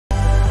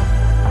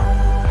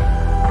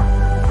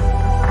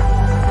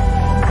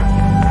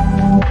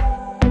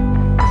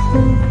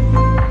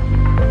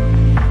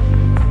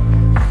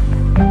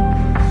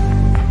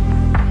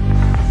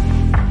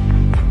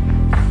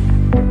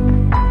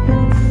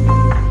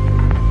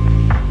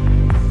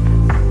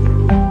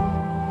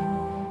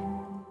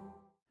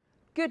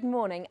Good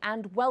morning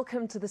and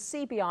welcome to the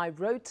CBI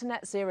Road to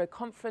Net Zero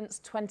Conference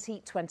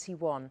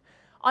 2021.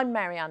 I'm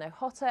Marianne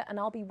O'Hotter and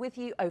I'll be with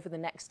you over the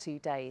next 2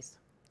 days.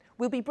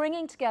 We'll be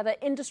bringing together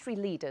industry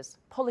leaders,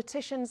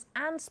 politicians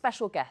and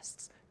special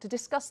guests to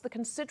discuss the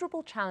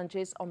considerable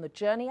challenges on the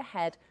journey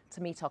ahead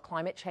to meet our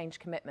climate change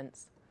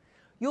commitments.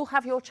 You'll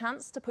have your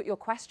chance to put your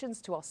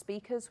questions to our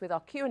speakers with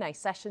our Q&A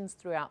sessions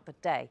throughout the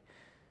day.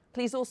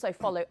 Please also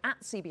follow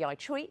 @CBI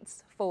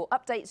Tweets for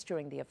updates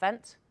during the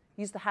event.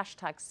 Use the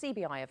hashtag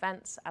CBI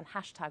Events and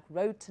hashtag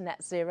Road to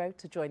Net Zero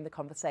to join the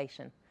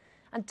conversation.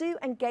 And do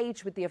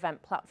engage with the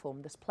event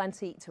platform, there's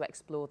plenty to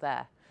explore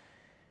there.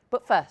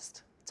 But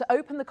first, to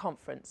open the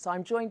conference,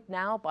 I'm joined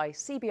now by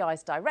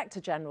CBI's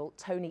Director General,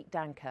 Tony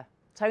Danker.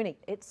 Tony,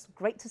 it's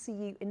great to see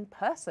you in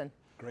person.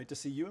 Great to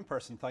see you in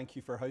person. Thank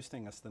you for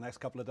hosting us the next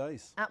couple of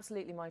days.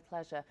 Absolutely my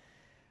pleasure.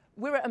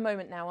 We're at a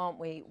moment now, aren't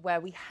we, where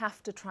we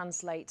have to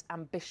translate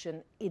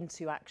ambition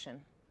into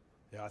action.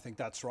 Yeah, I think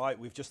that's right.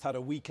 We've just had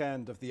a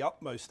weekend of the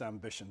utmost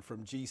ambition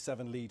from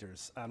G7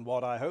 leaders. And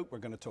what I hope we're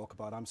going to talk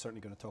about, I'm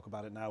certainly going to talk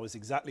about it now, is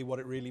exactly what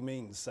it really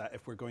means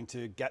if we're going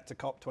to get to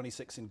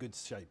COP26 in good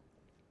shape.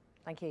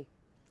 Thank you.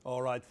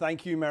 All right.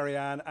 Thank you,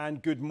 Marianne.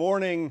 And good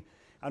morning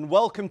and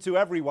welcome to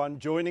everyone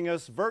joining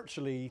us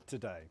virtually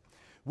today.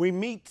 We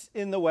meet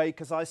in the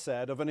wake, as I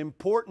said, of an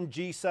important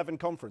G7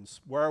 conference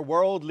where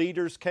world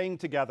leaders came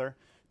together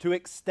to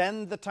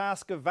extend the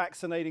task of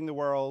vaccinating the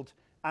world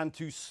and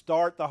to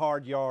start the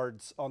hard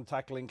yards on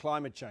tackling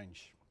climate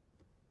change.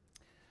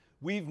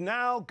 We've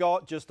now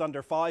got just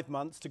under 5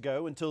 months to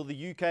go until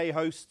the UK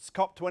hosts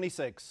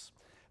COP26,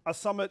 a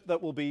summit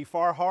that will be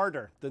far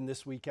harder than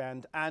this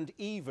weekend and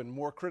even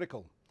more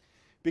critical,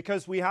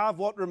 because we have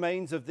what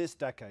remains of this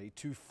decade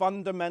to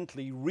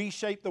fundamentally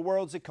reshape the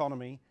world's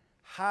economy,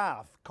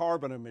 halve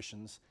carbon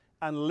emissions,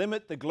 and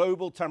limit the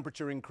global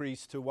temperature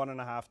increase to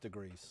 1.5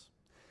 degrees.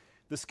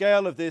 The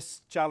scale of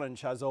this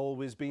challenge has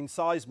always been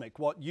seismic,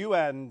 what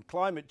UN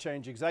Climate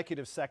Change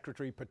Executive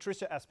Secretary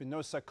Patricia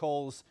Espinosa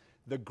calls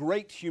the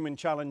great human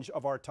challenge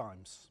of our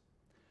times.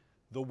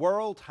 The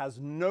world has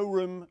no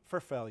room for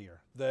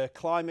failure. The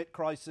climate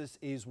crisis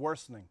is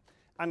worsening,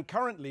 and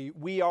currently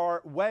we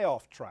are way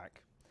off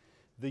track.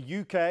 The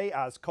UK,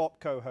 as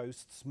COP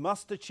co-hosts,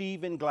 must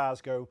achieve in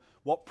Glasgow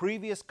what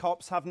previous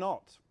COPs have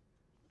not.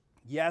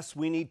 Yes,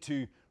 we need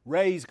to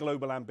raise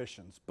global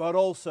ambitions, but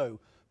also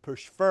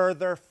push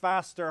further,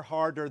 faster,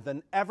 harder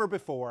than ever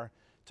before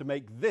to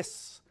make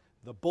this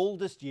the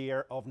boldest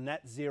year of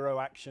net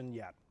zero action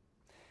yet.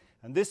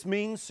 And this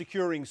means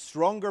securing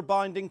stronger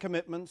binding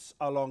commitments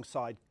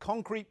alongside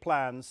concrete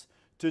plans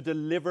to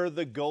deliver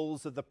the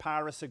goals of the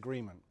Paris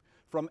Agreement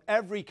from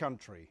every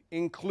country,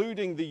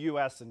 including the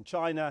US and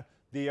China,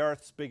 the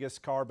Earth's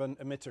biggest carbon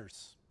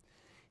emitters.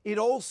 It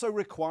also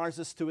requires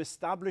us to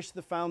establish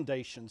the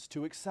foundations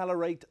to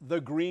accelerate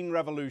the green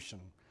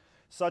revolution,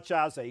 such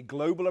as a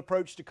global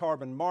approach to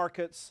carbon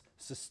markets,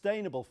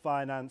 sustainable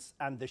finance,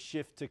 and the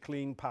shift to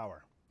clean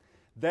power.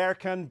 There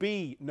can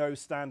be no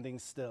standing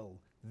still.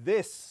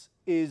 This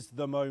is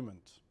the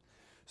moment.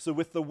 So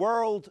with the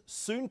world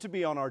soon to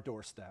be on our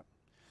doorstep,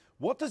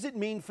 what does it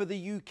mean for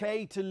the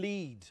UK to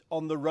lead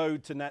on the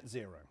road to net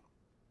zero?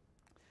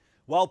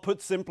 Well,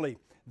 put simply,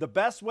 the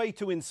best way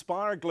to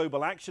inspire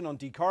global action on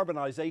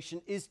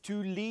decarbonisation is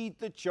to lead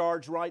the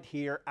charge right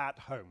here at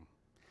home.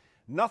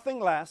 Nothing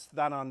less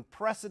than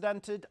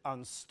unprecedented,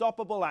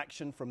 unstoppable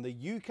action from the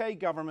UK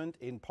government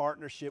in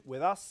partnership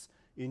with us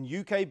in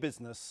UK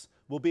business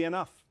will be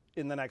enough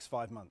in the next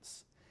 5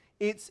 months.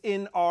 It's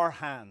in our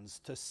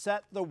hands to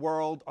set the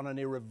world on an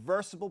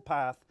irreversible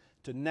path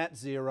to net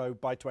zero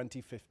by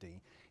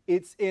 2050.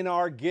 It's in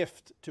our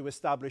gift to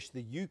establish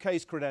the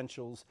UK's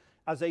credentials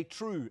as a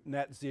true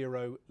net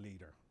zero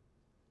leader.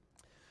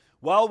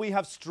 While we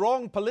have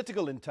strong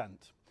political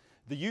intent,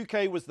 the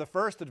UK was the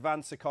first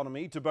advanced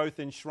economy to both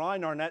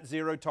enshrine our net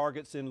zero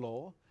targets in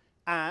law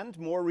and,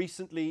 more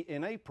recently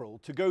in April,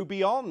 to go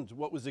beyond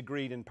what was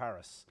agreed in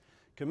Paris,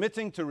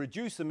 committing to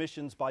reduce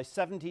emissions by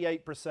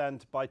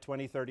 78% by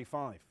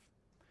 2035.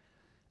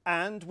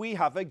 And we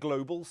have a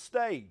global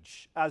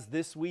stage, as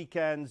this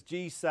weekend's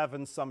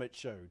G7 summit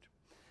showed.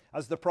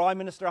 As the Prime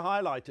Minister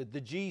highlighted,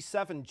 the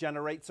G7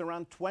 generates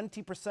around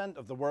 20%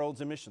 of the world's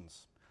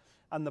emissions.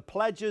 And the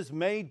pledges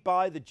made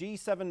by the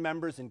G7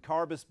 members in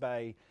Carbis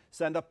Bay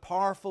send a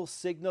powerful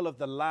signal of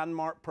the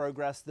landmark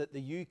progress that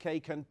the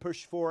UK can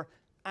push for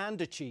and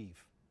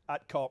achieve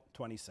at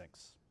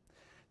COP26.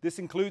 This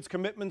includes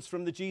commitments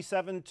from the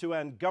G7 to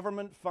end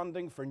government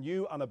funding for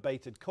new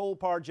unabated coal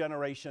power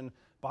generation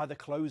by the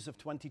close of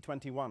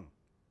 2021.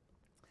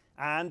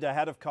 And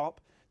ahead of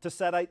COP, to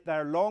set out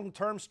their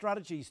long-term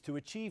strategies to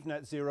achieve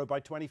net zero by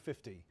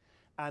 2050.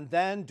 And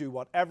then do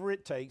whatever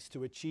it takes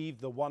to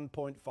achieve the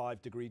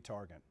 1.5 degree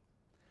target.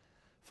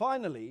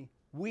 Finally,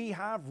 we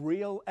have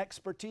real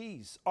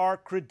expertise. Our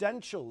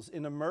credentials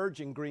in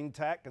emerging green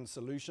tech and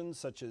solutions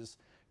such as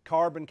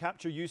carbon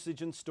capture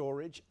usage and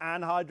storage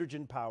and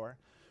hydrogen power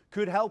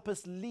could help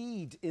us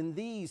lead in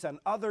these and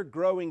other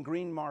growing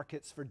green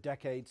markets for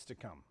decades to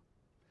come.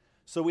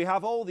 So we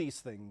have all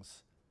these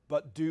things,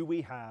 but do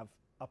we have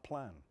a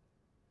plan?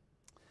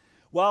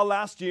 Well,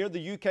 last year,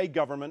 the UK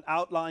government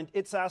outlined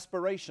its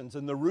aspirations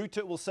and the route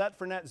it will set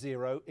for net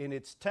zero in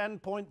its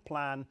 10-point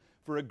plan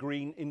for a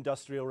green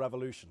industrial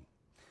revolution.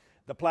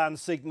 The plan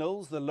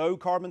signals the low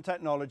carbon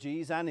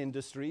technologies and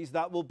industries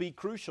that will be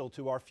crucial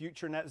to our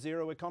future net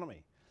zero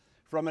economy,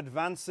 from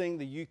advancing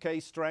the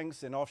UK's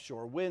strengths in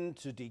offshore wind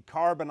to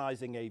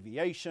decarbonising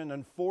aviation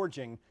and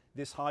forging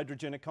this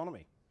hydrogen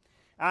economy.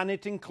 And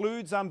it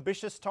includes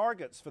ambitious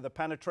targets for the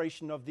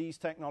penetration of these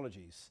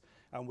technologies.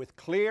 And with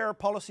clear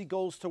policy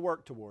goals to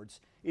work towards,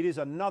 it is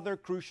another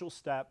crucial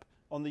step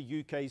on the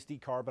UK's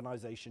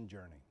decarbonisation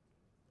journey.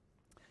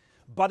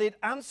 But it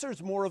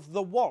answers more of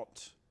the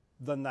what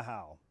than the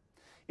how.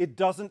 It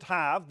doesn't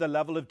have the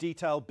level of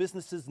detail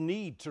businesses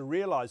need to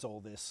realise all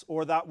this,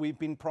 or that we've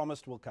been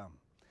promised will come.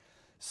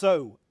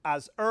 So,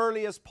 as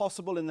early as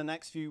possible in the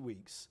next few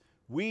weeks,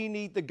 we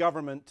need the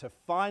government to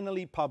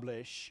finally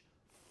publish,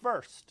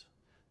 first,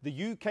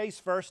 the UK's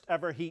first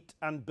ever heat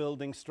and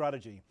building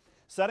strategy,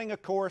 setting a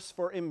course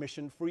for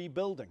emission-free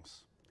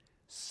buildings.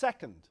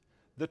 Second,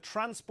 the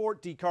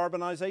Transport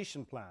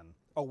Decarbonisation Plan,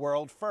 a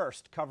world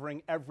first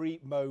covering every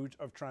mode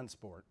of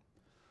transport.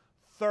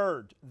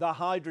 Third, the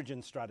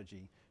hydrogen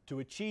strategy to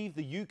achieve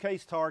the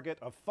UK's target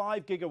of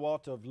 5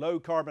 gigawatt of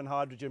low-carbon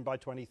hydrogen by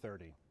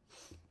 2030.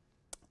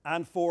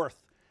 And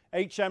fourth,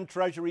 HM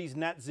Treasury's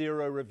Net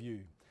Zero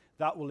Review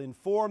that will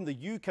inform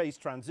the UK's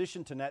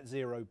transition to net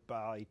zero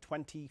by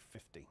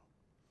 2050.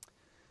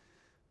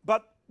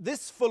 But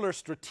this fuller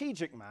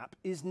strategic map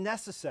is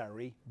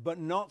necessary but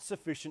not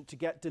sufficient to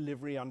get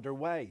delivery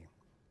underway,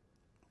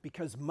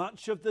 because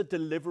much of the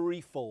delivery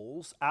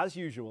falls, as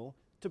usual,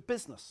 to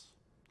business.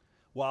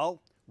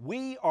 Well,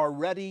 we are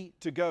ready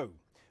to go,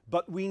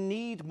 but we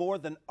need more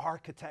than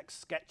architect's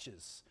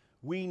sketches.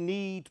 We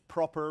need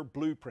proper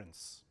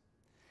blueprints.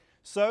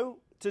 So,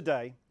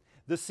 today,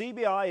 the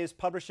CBI is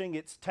publishing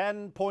its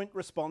 10-point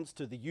response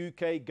to the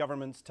UK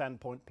government's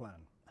 10-point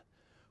plan.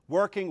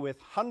 Working with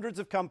hundreds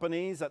of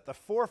companies at the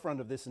forefront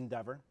of this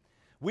endeavour,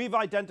 we've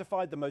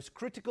identified the most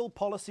critical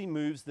policy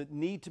moves that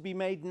need to be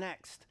made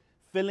next,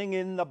 filling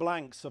in the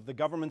blanks of the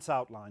government's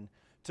outline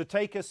to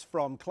take us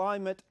from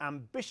climate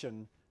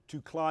ambition to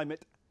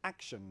climate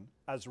action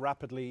as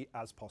rapidly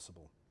as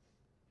possible.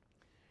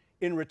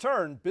 In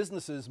return,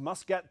 businesses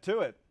must get to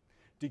it,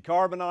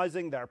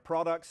 decarbonising their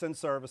products and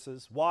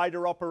services,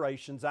 wider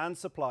operations and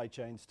supply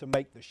chains to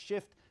make the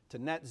shift to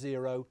net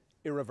zero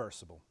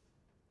irreversible.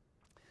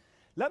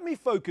 Let me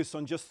focus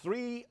on just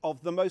three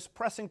of the most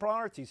pressing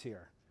priorities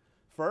here.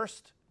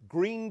 First,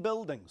 green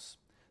buildings.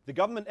 The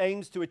government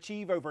aims to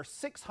achieve over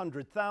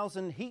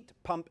 600,000 heat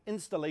pump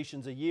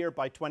installations a year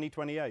by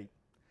 2028.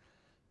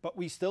 But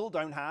we still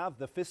don't have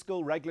the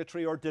fiscal,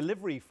 regulatory or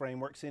delivery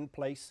frameworks in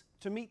place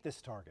to meet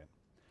this target.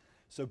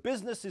 So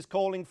business is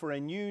calling for a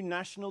new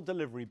national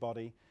delivery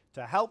body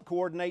to help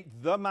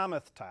coordinate the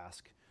mammoth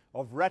task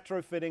of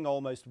retrofitting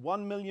almost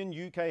 1 million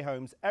UK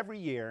homes every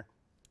year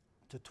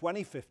to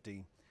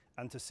 2050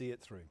 and to see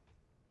it through.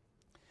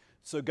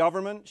 So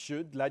government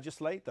should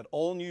legislate that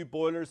all new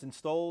boilers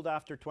installed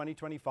after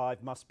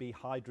 2025 must be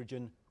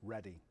hydrogen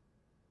ready.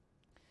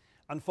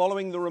 And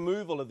following the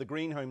removal of the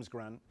Green Homes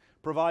Grant,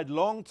 provide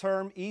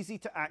long-term,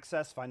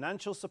 easy-to-access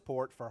financial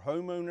support for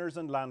homeowners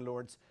and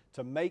landlords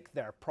to make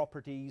their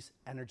properties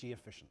energy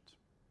efficient.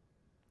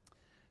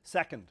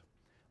 Second,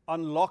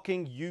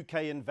 unlocking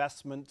UK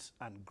investment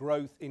and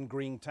growth in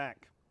green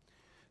tech.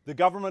 The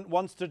government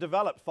wants to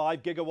develop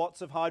 5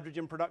 gigawatts of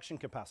hydrogen production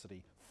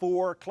capacity,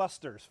 4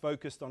 clusters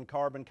focused on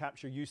carbon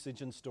capture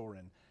usage and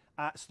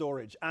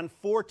storage, and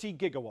 40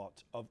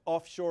 gigawatt of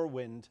offshore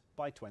wind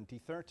by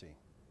 2030.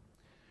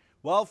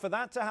 Well, for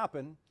that to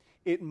happen,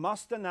 it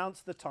must announce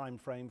the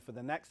timeframe for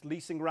the next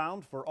leasing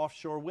round for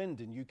offshore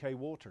wind in UK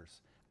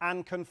waters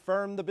and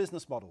confirm the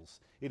business models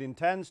it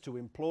intends to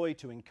employ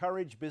to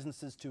encourage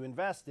businesses to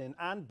invest in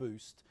and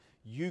boost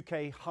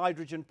UK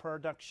hydrogen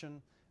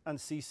production and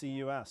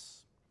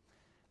CCUS.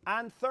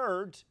 And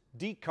third,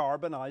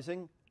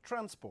 decarbonising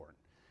transport.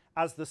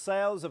 As the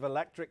sales of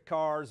electric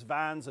cars,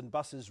 vans and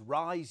buses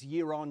rise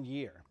year on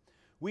year,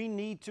 we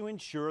need to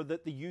ensure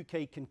that the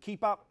UK can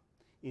keep up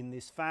in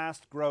this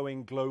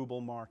fast-growing global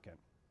market.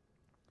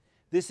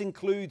 This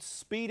includes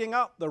speeding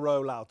up the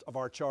rollout of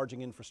our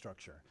charging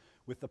infrastructure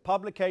with the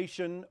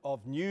publication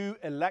of new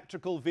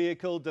electrical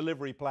vehicle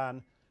delivery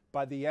plan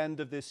by the end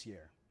of this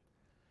year,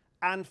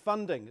 and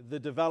funding the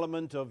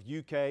development of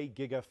UK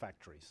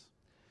gigafactories.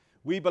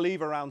 We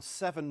believe around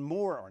 7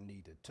 more are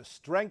needed to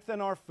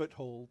strengthen our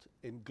foothold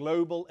in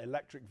global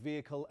electric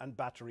vehicle and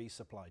battery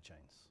supply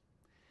chains.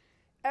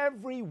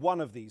 Every one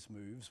of these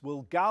moves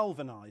will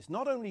galvanise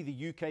not only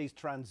the UK's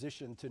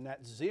transition to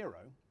net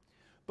zero,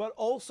 but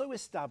also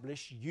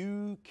establish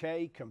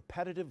UK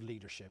competitive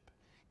leadership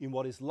in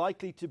what is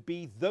likely to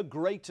be the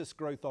greatest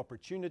growth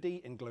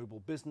opportunity in global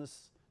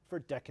business for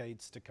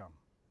decades to come.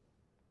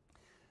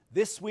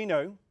 This we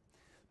know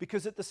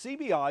because at the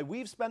CBI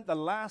we've spent the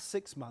last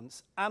 6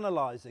 months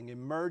analysing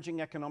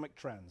emerging economic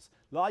trends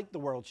like the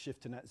world's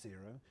shift to net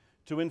zero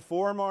to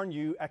inform our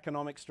new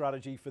economic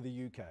strategy for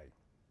the UK.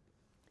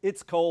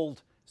 It's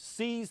called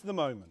Seize the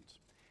Moment: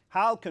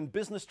 How can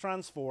business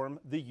transform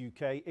the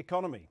UK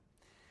economy?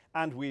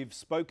 And we've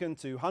spoken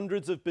to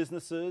hundreds of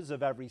businesses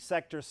of every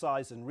sector,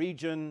 size and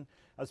region,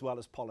 as well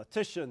as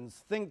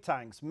politicians, think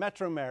tanks,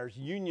 metro mayors,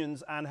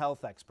 unions and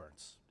health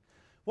experts.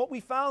 What we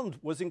found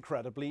was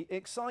incredibly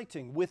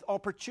exciting, with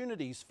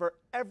opportunities for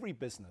every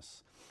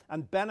business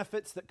and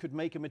benefits that could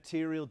make a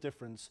material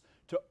difference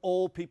to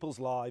all people's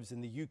lives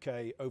in the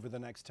UK over the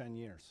next 10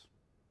 years.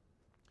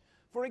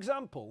 For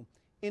example,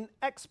 in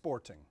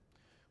exporting,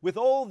 with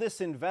all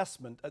this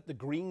investment at the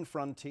green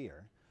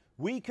frontier,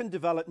 we can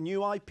develop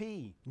new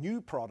IP,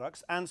 new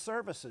products and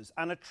services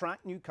and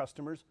attract new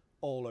customers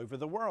all over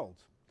the world.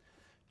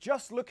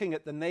 Just looking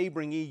at the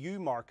neighbouring EU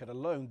market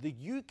alone, the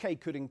UK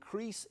could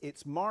increase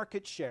its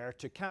market share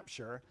to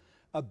capture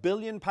 £1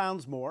 billion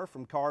more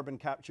from carbon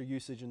capture,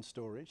 usage and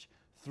storage,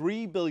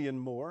 £3 billion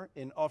more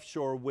in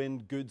offshore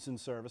wind goods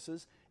and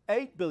services,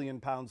 £8 billion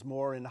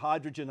more in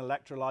hydrogen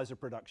electrolyser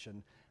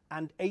production,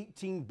 and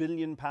 £18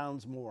 billion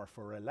more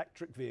for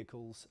electric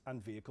vehicles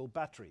and vehicle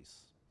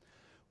batteries.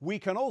 We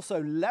can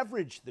also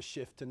leverage the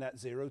shift to net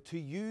zero to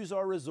use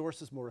our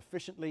resources more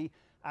efficiently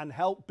and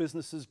help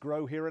businesses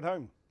grow here at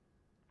home.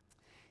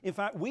 In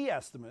fact, we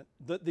estimate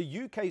that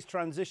the UK's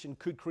transition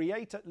could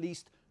create at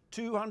least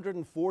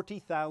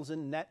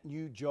 240,000 net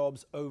new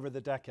jobs over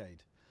the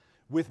decade,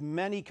 with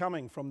many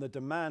coming from the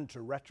demand to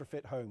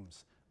retrofit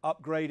homes,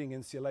 upgrading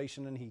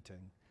insulation and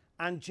heating,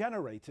 and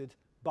generated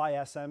by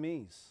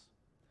SMEs.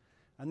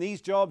 And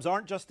these jobs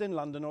aren't just in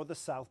London or the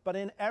South, but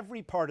in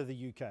every part of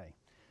the UK.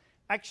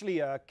 Actually,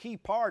 a key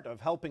part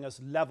of helping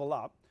us level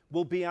up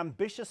will be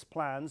ambitious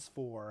plans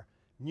for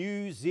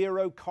new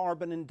zero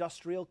carbon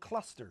industrial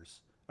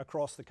clusters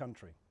across the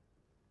country.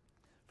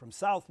 From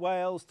South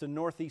Wales to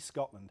North East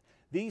Scotland,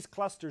 these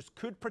clusters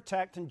could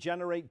protect and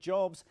generate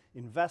jobs,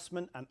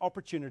 investment and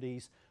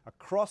opportunities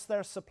across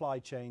their supply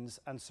chains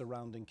and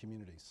surrounding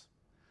communities.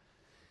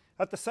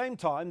 At the same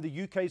time,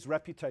 the UK's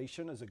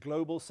reputation as a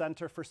global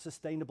centre for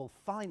sustainable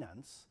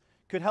finance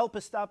could help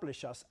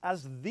establish us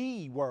as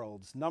the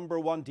world's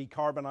 #1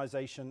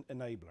 decarbonisation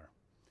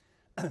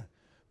enabler.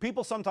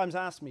 People sometimes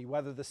ask me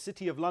whether the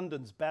City of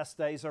London's best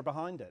days are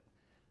behind it.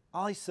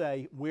 I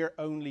say we're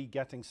only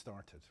getting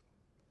started.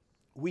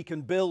 We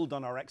can build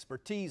on our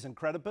expertise and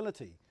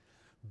credibility,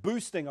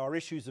 boosting our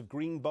issues of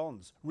green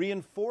bonds,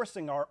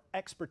 reinforcing our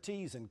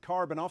expertise in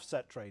carbon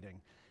offset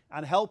trading,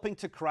 and helping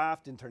to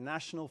craft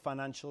international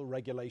financial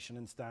regulation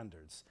and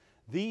standards.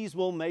 These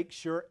will make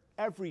sure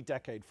every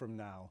decade from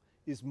now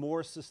is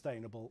more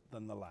sustainable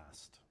than the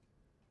last.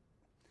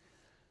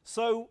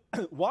 So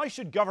why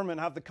should government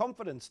have the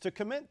confidence to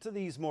commit to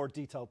these more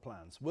detailed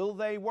plans? Will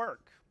they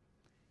work?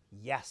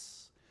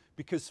 Yes,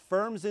 because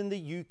firms in the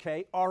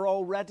UK are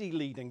already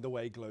leading the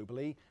way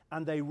globally,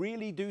 and they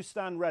really do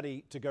stand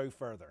ready to go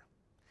further.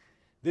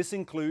 This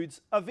includes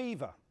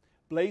Aviva,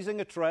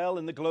 blazing a trail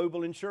in the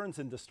global insurance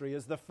industry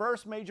as the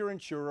first major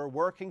insurer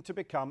working to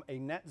become a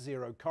net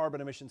zero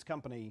carbon emissions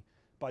company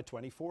by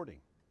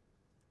 2040.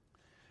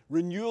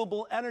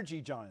 Renewable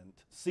energy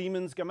giant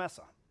Siemens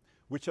Gamesa,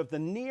 which of the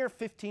near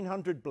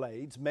 1,500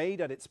 blades made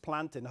at its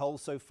plant in Hull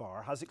so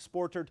far, has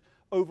exported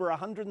over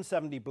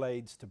 170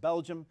 blades to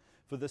Belgium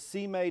for the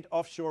Seamade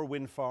offshore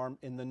wind farm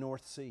in the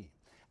North Sea,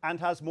 and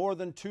has more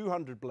than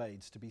 200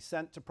 blades to be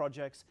sent to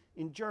projects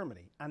in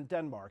Germany and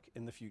Denmark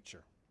in the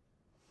future.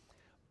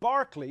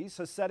 Barclays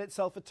has set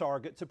itself a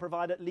target to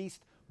provide at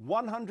least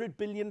 £100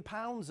 billion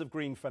of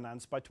green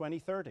finance by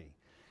 2030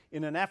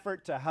 in an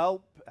effort to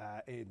help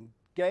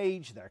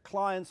engage their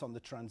clients on the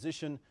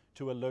transition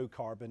to a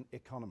low-carbon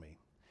economy.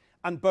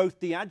 And both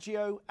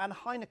Diageo and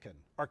Heineken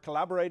are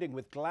collaborating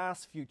with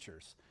Glass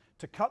Futures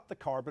to cut the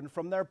carbon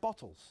from their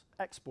bottles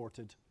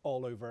exported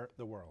all over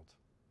the world.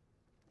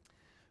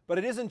 But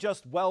it isn't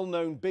just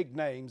well-known big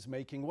names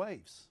making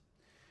waves.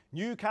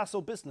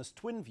 Newcastle business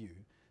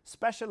TwinView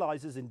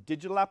specialises in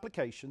digital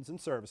applications and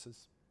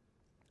services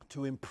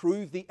to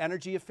improve the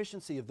energy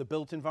efficiency of the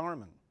built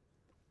environment,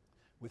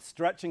 with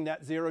stretching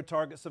net zero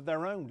targets of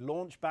their own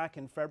launched back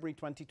in February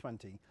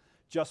 2020,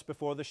 just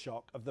before the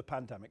shock of the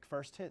pandemic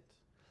first hit.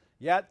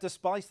 Yet,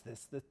 despite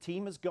this, the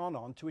team has gone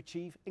on to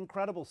achieve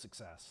incredible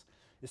success,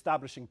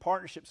 establishing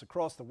partnerships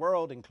across the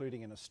world,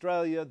 including in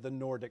Australia, the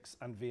Nordics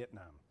and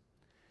Vietnam.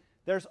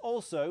 There's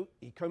also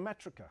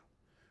Ecometrica,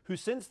 who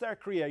since their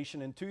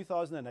creation in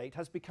 2008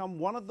 has become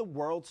one of the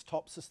world's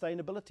top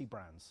sustainability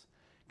brands,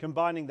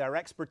 combining their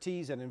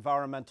expertise in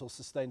environmental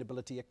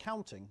sustainability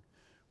accounting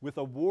with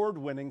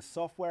award-winning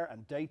software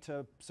and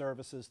data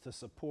services to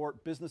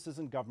support businesses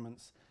and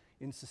governments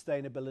in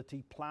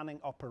sustainability planning,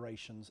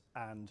 operations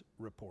and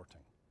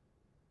reporting.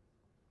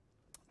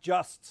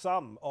 Just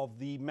some of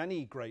the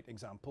many great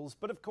examples,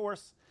 but of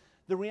course,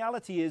 the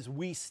reality is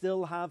we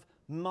still have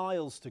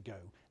miles to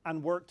go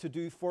and work to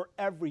do for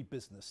every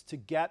business to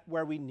get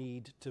where we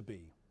need to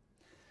be.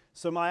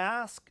 So my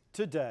ask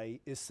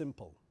today is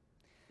simple.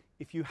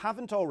 If you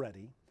haven't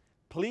already,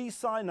 please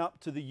sign up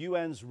to the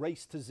UN's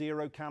Race to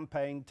Zero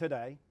campaign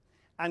today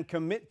and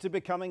commit to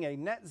becoming a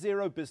net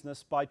zero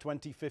business by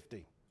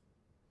 2050.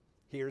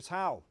 Here's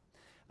how.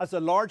 As a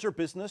larger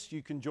business,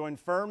 you can join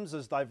firms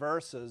as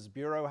diverse as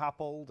Bureau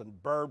Happold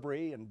and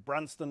Burberry and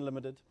Branston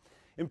Limited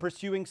in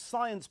pursuing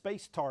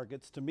science-based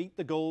targets to meet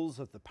the goals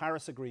of the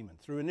Paris Agreement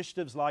through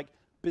initiatives like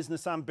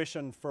Business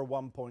Ambition for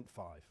 1.5.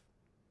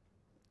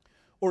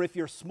 Or if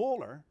you're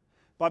smaller,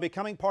 by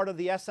becoming part of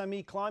the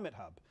SME Climate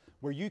Hub,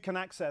 where you can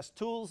access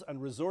tools and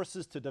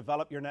resources to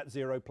develop your net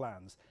zero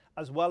plans,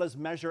 as well as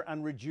measure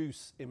and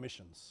reduce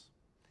emissions.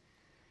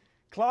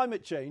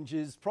 Climate change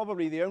is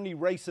probably the only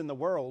race in the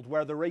world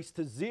where the race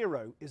to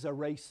zero is a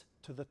race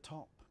to the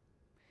top.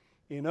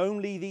 In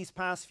only these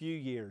past few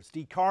years,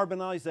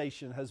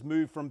 decarbonisation has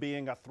moved from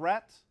being a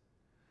threat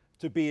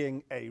to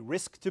being a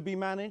risk to be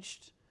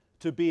managed,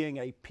 to being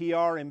a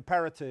PR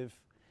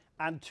imperative,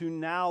 and to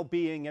now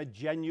being a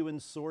genuine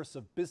source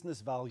of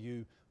business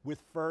value with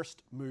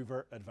first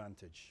mover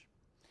advantage.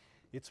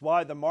 It's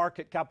why the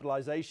market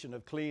capitalisation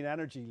of clean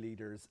energy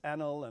leaders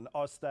Enel and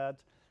Ørsted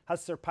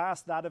has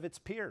surpassed that of its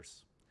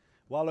peers,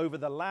 while over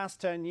the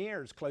last 10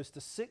 years, close to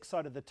 6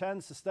 out of the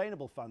 10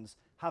 sustainable funds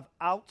have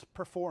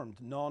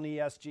outperformed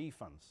non-ESG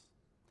funds.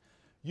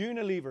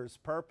 Unilever's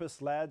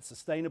purpose-led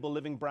sustainable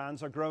living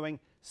brands are growing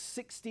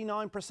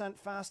 69%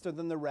 faster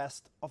than the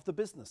rest of the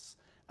business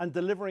and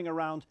delivering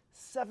around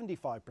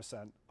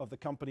 75% of the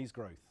company's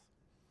growth.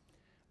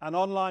 An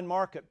online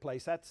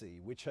marketplace,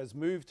 Etsy, which has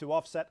moved to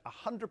offset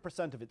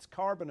 100% of its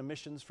carbon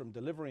emissions from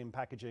delivery and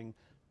packaging,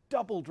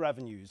 doubled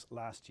revenues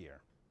last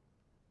year.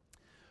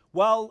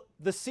 Well,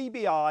 the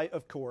CBI,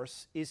 of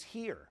course, is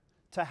here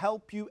to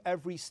help you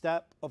every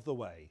step of the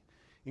way,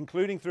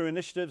 including through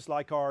initiatives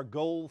like our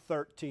Goal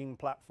 13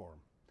 platform,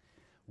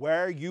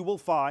 where you will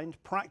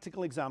find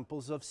practical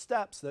examples of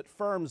steps that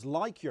firms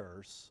like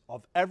yours,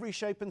 of every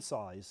shape and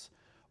size,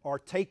 are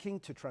taking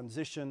to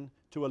transition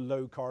to a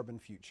low-carbon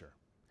future.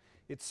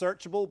 It's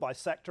searchable by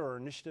sector or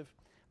initiative,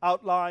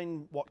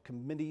 outline what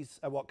companies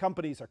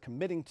are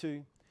committing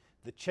to,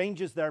 the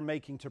changes they're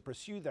making to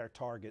pursue their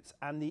targets,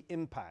 and the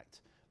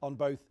impact on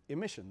both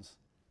emissions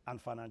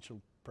and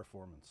financial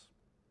performance.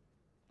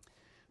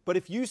 But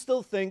if you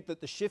still think that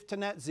the shift to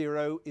net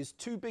zero is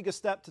too big a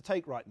step to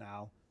take right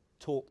now,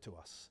 talk to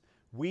us.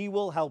 We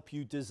will help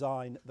you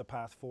design the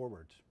path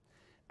forward.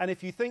 And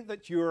if you think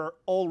that you're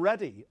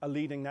already a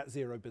leading net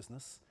zero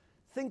business,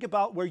 think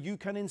about where you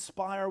can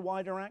inspire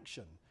wider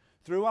action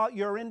throughout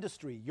your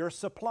industry, your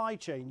supply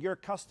chain, your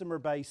customer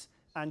base,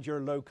 and your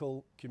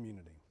local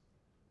community.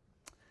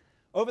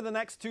 Over the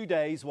next 2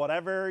 days,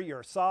 whatever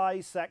your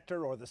size,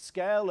 sector, or the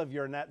scale of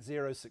your net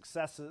zero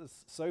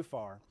successes so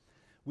far,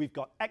 we've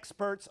got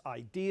experts,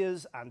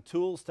 ideas, and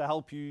tools to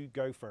help you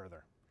go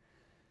further.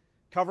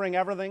 Covering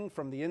everything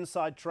from the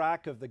inside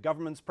track of the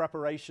government's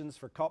preparations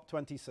for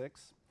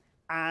COP26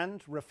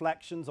 and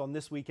reflections on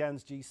this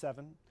weekend's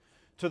G7,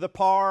 to the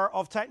power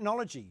of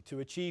technology to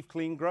achieve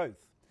clean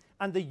growth,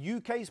 and the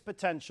UK's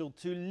potential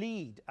to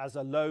lead as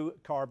a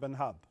low-carbon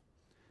hub,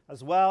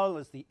 as well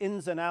as the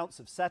ins and outs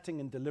of setting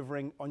and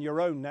delivering on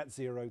your own net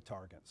zero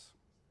targets.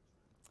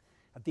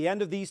 At the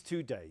end of these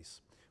 2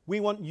 days, we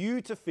want you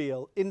to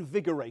feel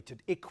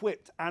invigorated,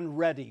 equipped, and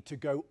ready to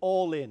go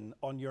all in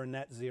on your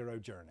net zero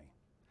journey.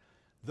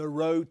 The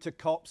road to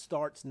COP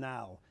starts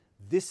now.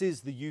 This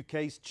is the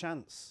UK's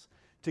chance.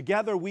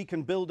 Together we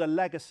can build a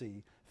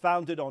legacy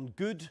founded on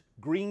good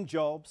green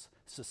jobs,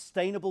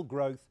 sustainable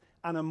growth,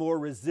 and a more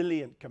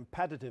resilient,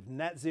 competitive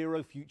net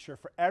zero future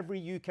for every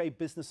UK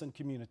business and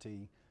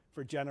community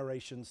for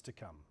generations to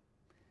come.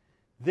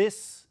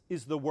 This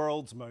is the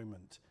world's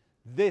moment.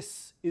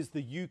 This is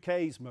the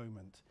UK's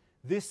moment.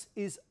 This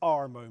is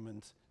our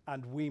moment,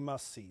 and we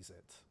must seize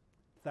it.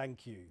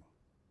 Thank you.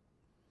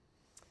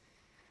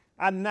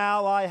 And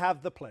now I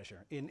have the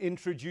pleasure in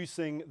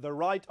introducing the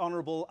Right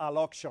Honourable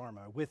Alok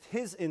Sharma with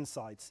his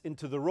insights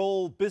into the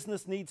role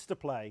business needs to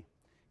play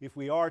if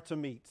we are to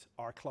meet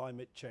our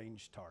climate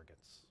change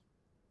targets.